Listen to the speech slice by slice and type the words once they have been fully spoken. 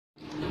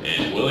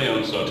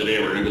today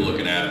we're going to be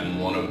looking at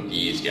one of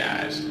these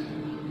guys.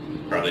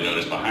 Probably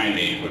noticed behind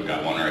me, we've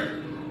got one right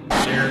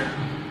there.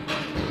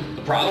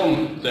 The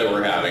problem that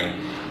we're having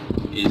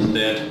is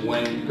that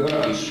when you go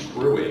to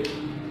unscrew it,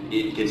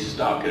 it gets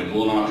stuck and it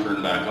will not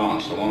turn back on.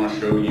 So I want to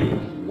show you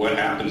what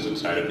happens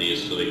inside of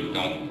these so that you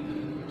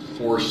don't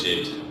force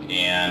it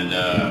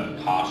and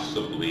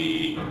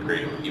possibly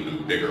create an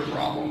even bigger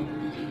problem.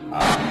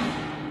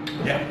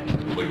 Yeah,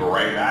 we'll go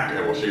right back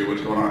and we'll show you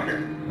what's going on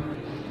here.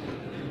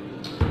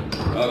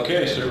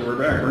 Okay, so we're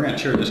back. We're going to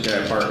tear this guy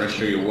apart and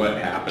show you what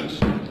happens.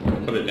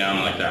 Put it down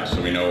like that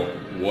so we know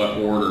what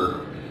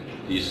order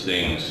these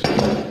things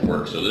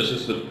work. So this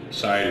is the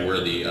side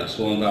where the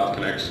Sloan valve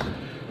connects.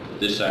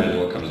 This side is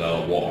what comes out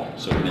of the wall.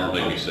 So we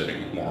normally be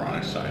sitting more on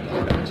its side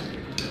like that.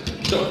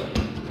 So,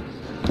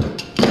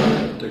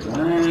 take a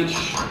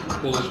wrench,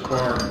 pull this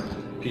apart.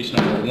 Piece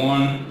number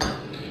 1,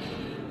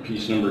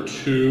 piece number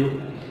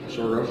 2,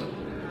 sort of,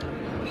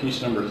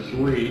 piece number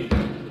 3,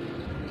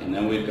 and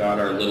then we've got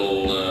our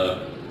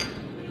little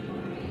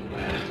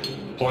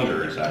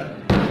plunger inside.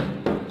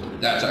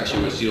 That's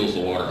actually what seals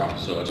the water off.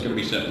 So it's going to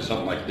be set in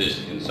something like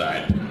this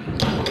inside,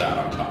 with that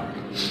on top.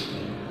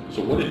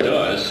 So what it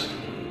does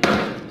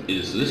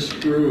is this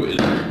screw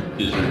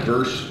is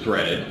reverse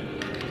threaded.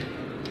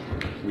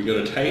 We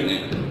go to tighten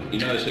it, you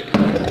notice it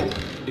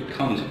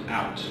comes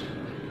out.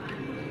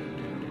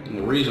 And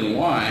the reason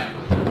why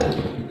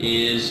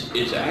is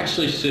it's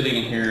actually sitting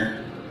in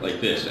here like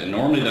this, and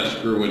normally that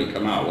screw wouldn't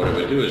come out. What it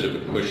would do is it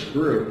would push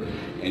through,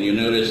 and you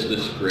notice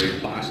this gray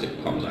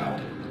plastic comes out.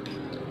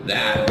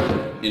 That,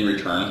 in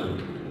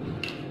return,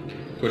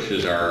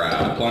 pushes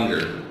our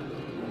plunger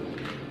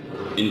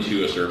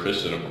into a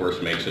surface and of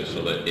course makes it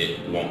so that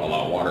it won't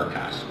allow water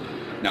pass.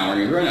 Now when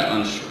you're going to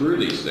unscrew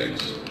these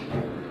things,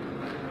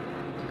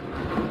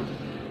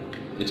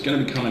 it's going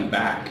to be coming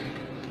back.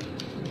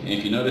 And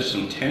if you notice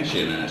some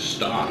tension and it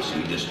stops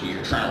and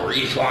you're trying to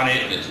reach on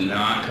it and it's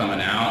not coming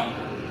out,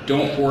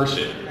 don't force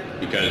it,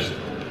 because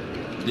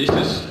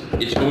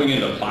it's going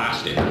into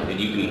plastic and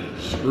you can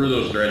screw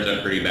those threads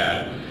up pretty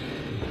bad.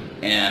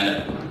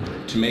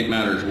 And to make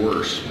matters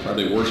worse,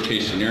 probably worst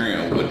case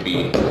scenario would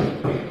be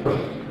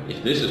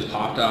if this is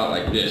popped out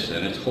like this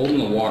and it's holding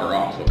the water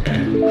off,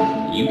 okay?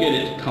 You get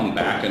it to come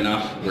back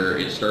enough where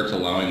it starts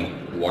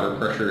allowing water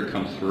pressure to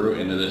come through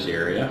into this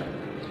area.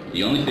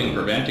 The only thing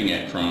preventing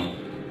it from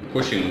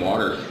pushing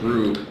water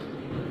through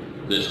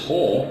this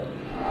hole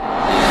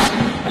is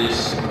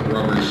this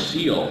rubber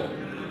seal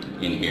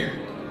in here,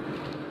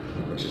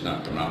 which is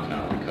not coming off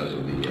now because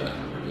of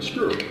the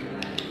screw.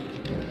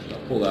 So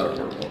I'll pull that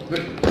apart real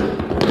quick.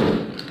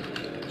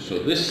 So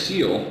this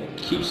seal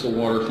keeps the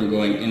water from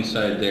going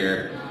inside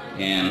there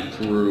and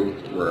through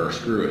where our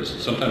screw is.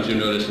 Sometimes you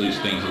notice these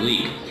things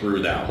leak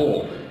through that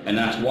hole, and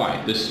that's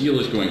why. This seal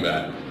is going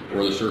bad,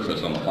 or the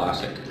surface on the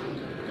plastic.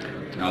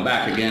 Now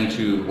back again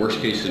to worst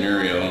case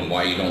scenario and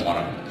why you don't want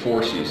to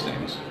force these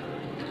things.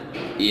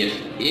 If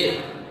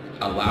it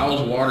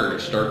allows water to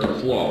start to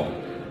flow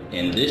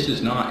and this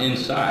is not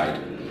inside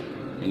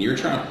and you're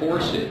trying to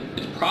force it,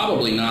 it's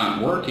probably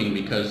not working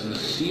because the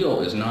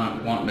seal is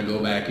not wanting to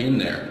go back in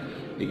there.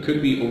 It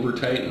could be over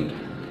tightened,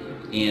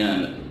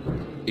 and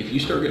if you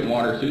start getting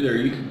water through there,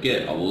 you could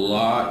get a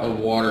lot of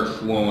water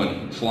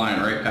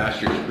flying right past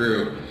your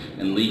screw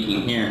and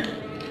leaking here.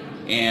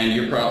 And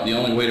the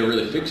only way to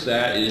really fix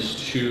that is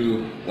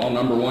to, well,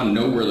 number 1,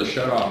 know where the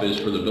shutoff is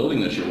for the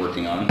building that you're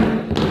working on.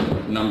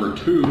 Number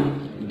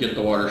 2, get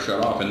the water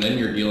shut off, and then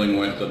you're dealing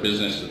with a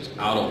business that's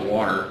out of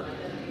water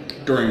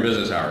during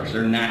business hours.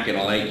 They're not going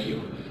to like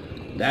you.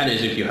 That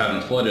is if you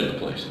haven't flooded the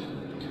place.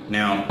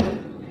 Now,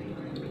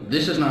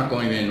 this is not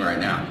going in right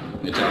now.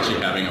 It's actually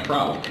having a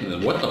problem.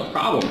 And what the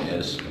problem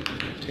is,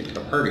 take it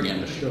apart again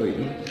to show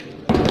you.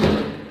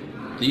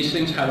 These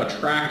things have a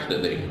track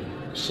that they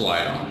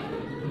slide on.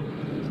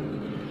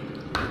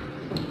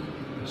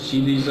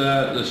 See these,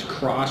 this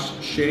cross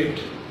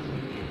shaped?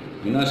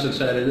 You notice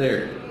inside of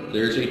there,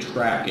 there's a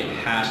track. It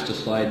has to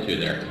slide through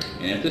there.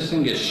 And if this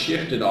thing gets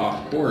shifted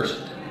off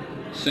course,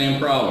 same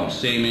problem,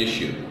 same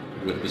issue,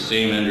 with the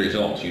same end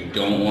results. You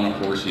don't want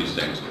to force these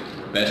things.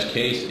 Best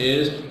case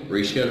is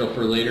reschedule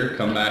for later,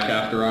 come back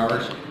after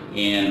hours,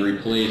 and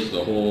replace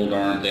the whole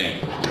darn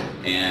thing.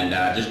 And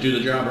just do the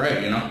job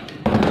right, you know?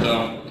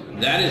 So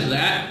that is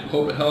that.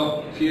 Hope it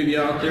helped a few of you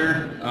out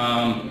there.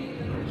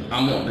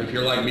 If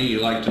you're like me,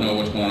 you like to know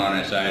what's going on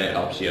inside. It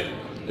helps you.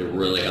 It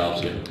really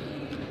helps you.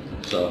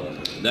 So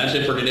that's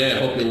it for today. I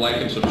hope you like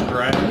and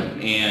subscribe,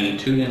 and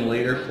tune in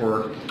later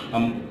for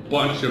a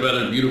bunch of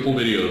other beautiful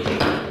videos.